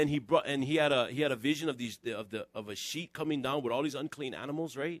 And then he had a vision of a sheet coming down with all these unclean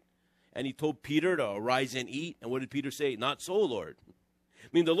animals, right? And he told Peter to arise and eat. And what did Peter say? Not so, Lord. I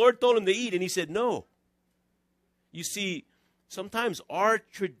mean, the Lord told him to eat, and he said no. You see, sometimes our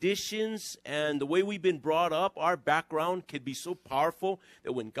traditions and the way we've been brought up, our background can be so powerful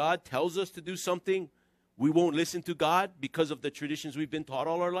that when God tells us to do something, we won't listen to God because of the traditions we've been taught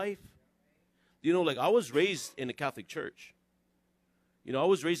all our life. Like I was raised in a Catholic church. I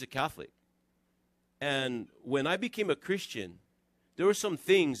was raised a Catholic. And when I became a Christian, there were some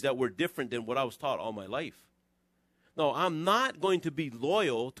things that were different than what I was taught all my life. Now, I'm not going to be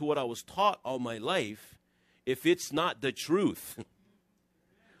loyal to what I was taught all my life if it's not the truth.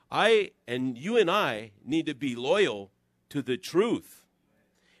 You and I need to be loyal to the truth.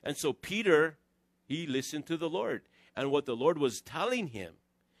 And so Peter, he listened to the Lord. And what the Lord was telling him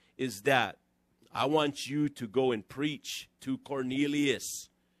is that I want you to go and preach to Cornelius.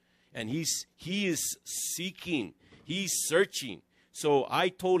 And he is seeking, he's searching. So I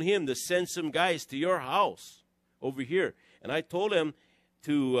told him to send some guys to your house over here. And I told him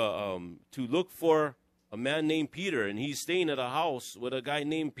to look for a man named Peter. And he's staying at a house with a guy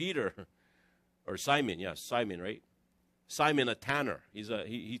named Peter. Or Simon, yes, Simon, right? Simon, a tanner.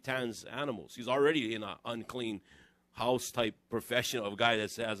 He tans animals. He's already in an unclean house type profession of a guy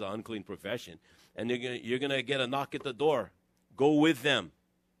that has an unclean profession. And you're going to get a knock at the door. Go with them.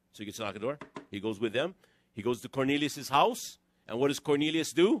 So he gets a knock at the door. He goes with them. He goes to Cornelius' house. And what does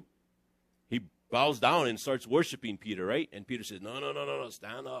Cornelius do? He bows down and starts worshiping Peter, right? And Peter says, no,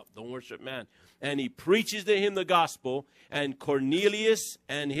 stand up. Don't worship man. And he preaches to him the gospel. And Cornelius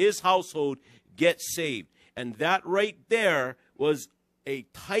and his household get saved. And that right there was a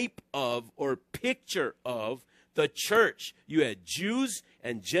type of or picture of the church. You had Jews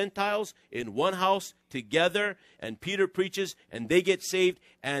and Gentiles in one house together, and Peter preaches, and they get saved,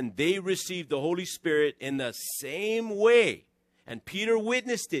 and they receive the Holy Spirit in the same way. And Peter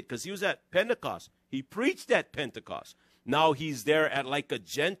witnessed it because he was at Pentecost. He preached at Pentecost. Now he's there at like a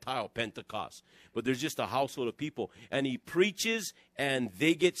Gentile Pentecost. But there's just a household of people. And he preaches, and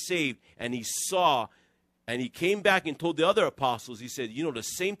they get saved. And he saw, and he came back and told the other apostles, he said, the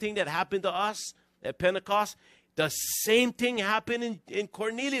same thing that happened to us at Pentecost, the same thing happened in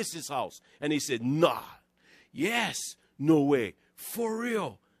Cornelius' house. And he said, nah, yes, no way, for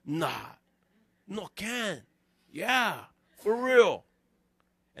real, nah, no can, yeah, for real.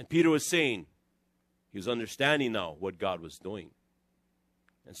 And Peter was saying, he was understanding now what God was doing.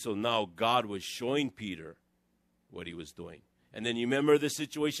 And so now God was showing Peter what he was doing. And then you remember the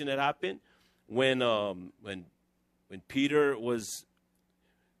situation that happened when Peter was,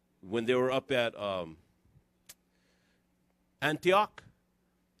 when they were up at Antioch,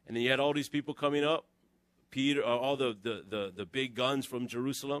 and then you had all these people coming up, Peter, all the big guns from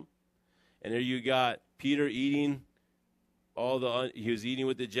Jerusalem, and there you got Peter eating he was eating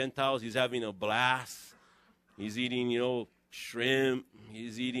with the Gentiles. He's having a blast. He's eating, shrimp.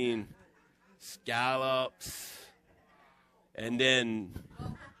 He's eating scallops. And then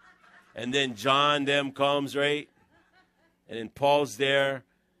John them comes, right? And then Paul's there.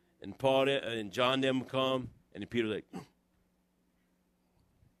 And John them come. And then Peter's like,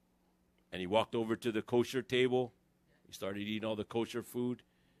 and he walked over to the kosher table. He started eating all the kosher food.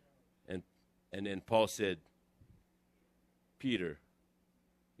 And then Paul said, Peter,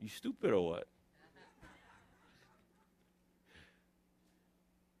 you stupid or what?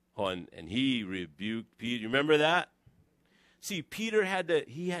 And he rebuked Peter. You remember that? See, Peter had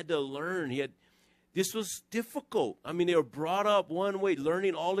to learn. This was difficult. I mean, they were brought up one way,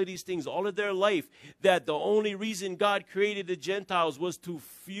 learning all of these things, all of their life, that the only reason God created the Gentiles was to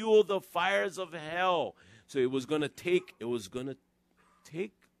fuel the fires of hell. So it was going to take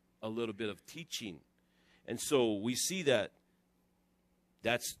a little bit of teaching. And so we see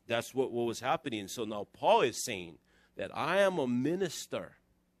that's what was happening. So now Paul is saying that I am a minister.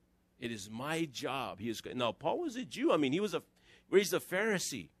 It is my job. Now Paul was a Jew. I mean, he was raised a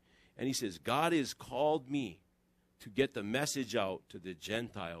Pharisee. And he says, God has called me to get the message out to the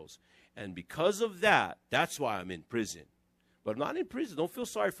Gentiles. And because of that, that's why I'm in prison. But I'm not in prison. Don't feel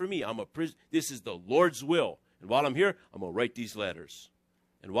sorry for me. I'm a prison. This is the Lord's will. And while I'm here, I'm going to write these letters.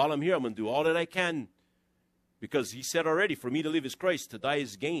 And while I'm here, I'm going to do all that I can. Because he said already, for me to live is Christ, to die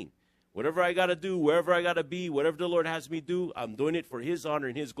is gain. Whatever I got to do, wherever I got to be, whatever the Lord has me do, I'm doing it for his honor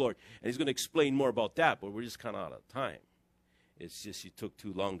and his glory. And he's going to explain more about that, but we're just kind of out of time. It's just you took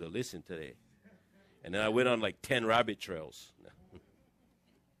too long to listen today. And then I went on like 10 rabbit trails.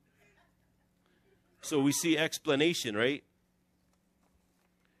 So we see explanation, right?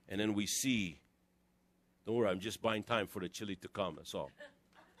 And then we see, don't worry, I'm just buying time for the chili to come. That's all.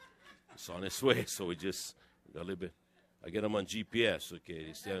 It's on its way, so we got a little bit. I get them on GPS, okay?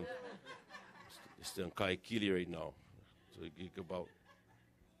 They stay on Kaikili right now. So you get about,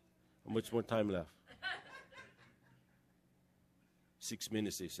 how much more time left? 6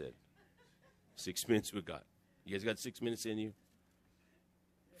 minutes, they said. 6 minutes we got. You guys got 6 minutes in you?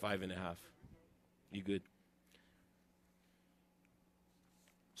 5.5. You good?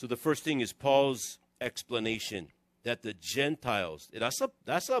 So the first thing is Paul's explanation that the Gentiles,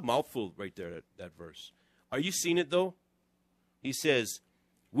 that's a mouthful right there, that verse. Are you seeing it though? He says,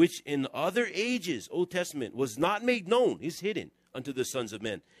 which in other ages, Old Testament, was not made known, is hidden unto the sons of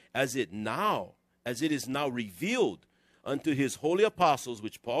men, as it is now revealed unto his holy apostles,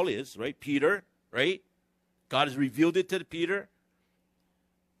 which Paul is, right? Peter, right? God has revealed it to Peter.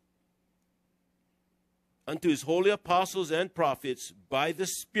 Unto his holy apostles and prophets by the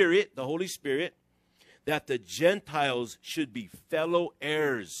Spirit, the Holy Spirit, that the Gentiles should be fellow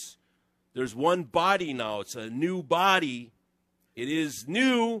heirs. There's one body now. It's a new body. It is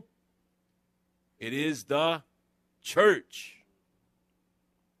new. It is the church.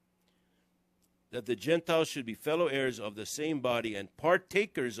 That the Gentiles should be fellow heirs of the same body and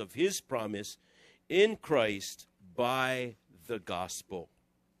partakers of his promise in Christ by the gospel.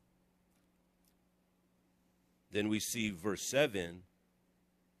 Then we see verse 7.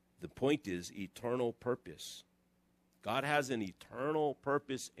 The point is eternal purpose. God has an eternal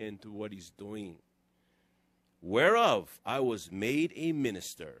purpose into what he's doing. Whereof I was made a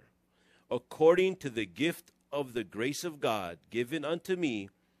minister, according to the gift of the grace of God given unto me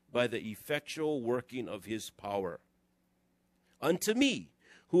by the effectual working of his power. Unto me,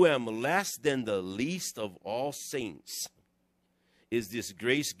 who am less than the least of all saints, is this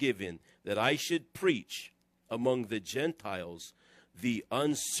grace given, that I should preach among the Gentiles the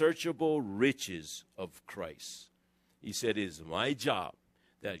unsearchable riches of Christ. He said, it is my job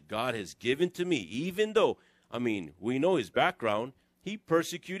that God has given to me, even though, we know his background. He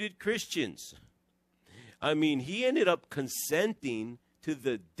persecuted Christians. He ended up consenting to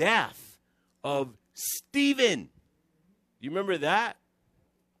the death of Stephen. You remember that?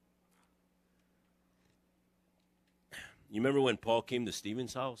 You remember when Paul came to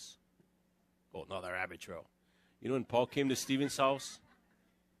Stephen's house? Oh, no, the rabbit trail. You know when Paul came to Stephen's house?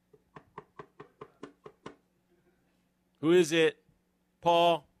 Who is it?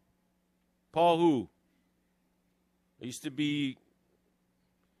 Paul. Paul who? Used to be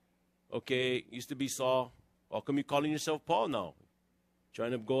Saul. How come you calling yourself Paul now?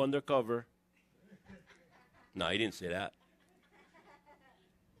 Trying to go undercover. No, he didn't say that.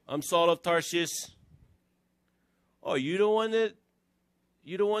 I'm Saul of Tarshish. Oh, you the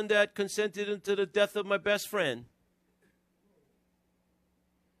one that consented into the death of my best friend.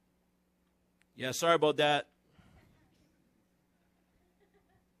 Yeah, sorry about that.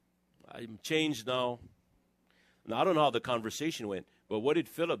 I'm changed now. Now, I don't know how the conversation went, but what did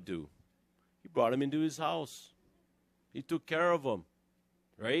Philip do? He brought him into his house. He took care of him,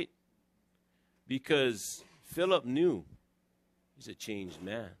 right? Because Philip knew he's a changed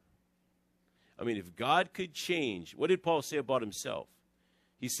man. I mean, if God could change, what did Paul say about himself?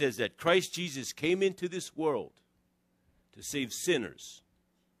 He says that Christ Jesus came into this world to save sinners,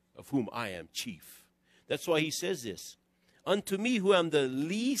 of whom I am chief. That's why he says this. Unto me, who am the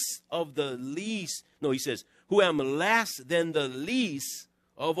least of the least. No, he says, who am less than the least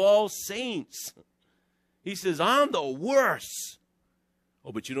of all saints. He says, I'm the worst.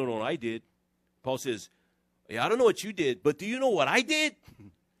 Oh, but you don't know what I did. Paul says, yeah, I don't know what you did, but do you know what I did?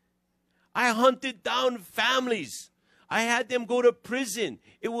 I hunted down families. I had them go to prison.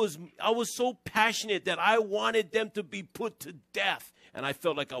 I was so passionate that I wanted them to be put to death. And I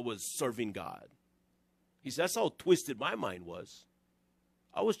felt like I was serving God. He said, that's how twisted my mind was.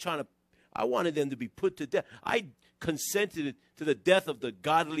 I wanted them to be put to death. I consented to the death of the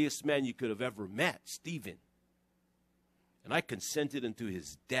godliest man you could have ever met, Stephen. And I consented unto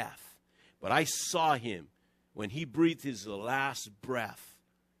his death. But I saw him when he breathed his last breath.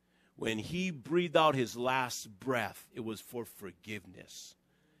 When he breathed out his last breath, it was for forgiveness.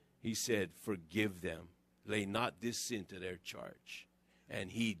 He said, forgive them. Lay not this sin to their charge. And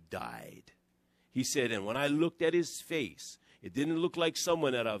he died. He said, and when I looked at his face, it didn't look like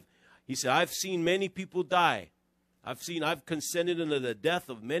someone he said, I've seen many people die. I've consented unto the death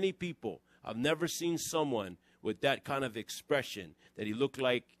of many people. I've never seen someone with that kind of expression that he looked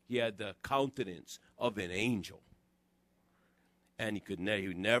like he had the countenance of an angel. And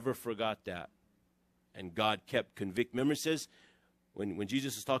he never forgot that. And God kept convicting. Remember it says, when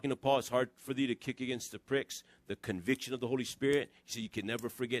Jesus is talking to Paul, it's hard for thee to kick against the pricks. The conviction of the Holy Spirit. He said, you can never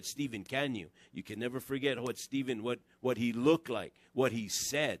forget Stephen, can you? You can never forget what Stephen, what he looked like, what he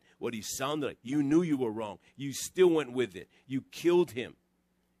said, what he sounded like. You knew you were wrong. You still went with it. You killed him.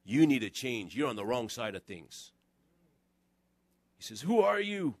 You need a change. You're on the wrong side of things. He says, who are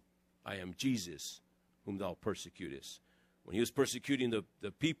you? I am Jesus, whom thou persecutest. When he was persecuting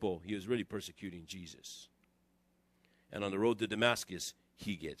the people, he was really persecuting Jesus. And on the road to Damascus,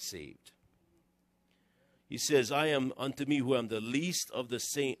 he gets saved. He says, I am unto me who am the least of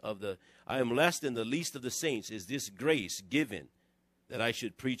the I am less than the least of the saints, is this grace given that I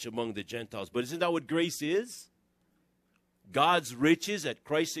should preach among the Gentiles. But isn't that what grace is? God's riches at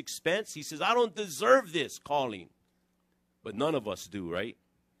Christ's expense. He says, I don't deserve this calling. But none of us do, right?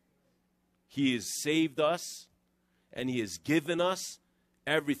 He has saved us, and he has given us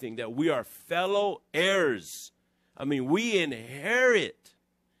everything, that we are fellow heirs. I mean, we inherit.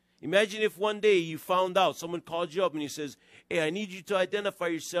 Imagine if one day you found out, someone called you up and he says, hey, I need you to identify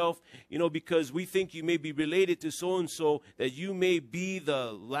yourself, because we think you may be related to so-and-so, that you may be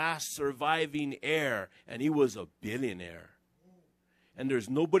the last surviving heir. And he was a billionaire. And there's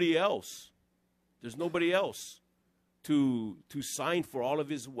nobody else. There's nobody else to sign for all of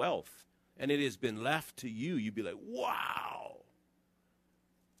his wealth. And it has been left to you. You'd be like, wow.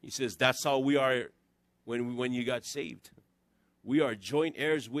 He says, that's how we are when you got saved. We are joint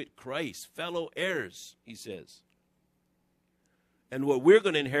heirs with Christ, fellow heirs, he says. And what we're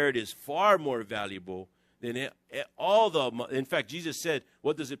going to inherit is far more valuable than in fact, Jesus said,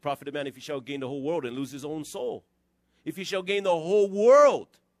 what does it profit a man if he shall gain the whole world and lose his own soul? If he shall gain the whole world,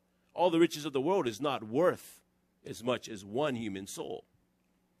 all the riches of the world is not worth as much as one human soul.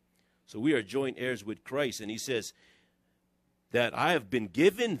 So we are joint heirs with Christ. And he says that I have been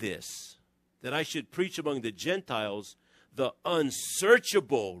given this, that I should preach among the Gentiles the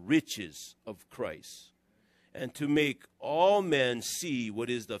unsearchable riches of Christ, and to make all men see what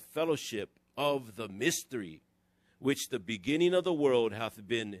is the fellowship of the mystery, which the beginning of the world hath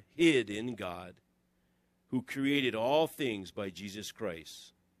been hid in God, who created all things by Jesus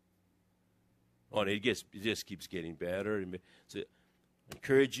Christ. Oh, it just keeps getting better. So I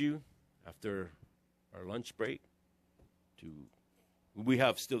encourage you, after our lunch break, we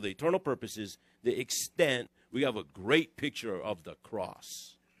have still the eternal purposes, the extent. We have a great picture of the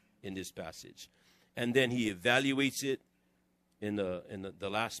cross in this passage. And then he evaluates it in the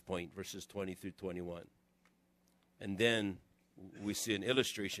last point, verses 20 through 21. And then we see an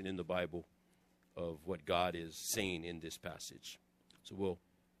illustration in the Bible of what God is saying in this passage. So we'll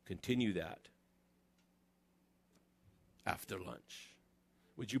continue that after lunch.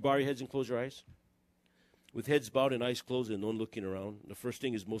 Would you bow your heads and close your eyes? With heads bowed and eyes closed and no one looking around, the first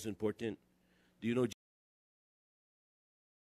thing is most important. Do you know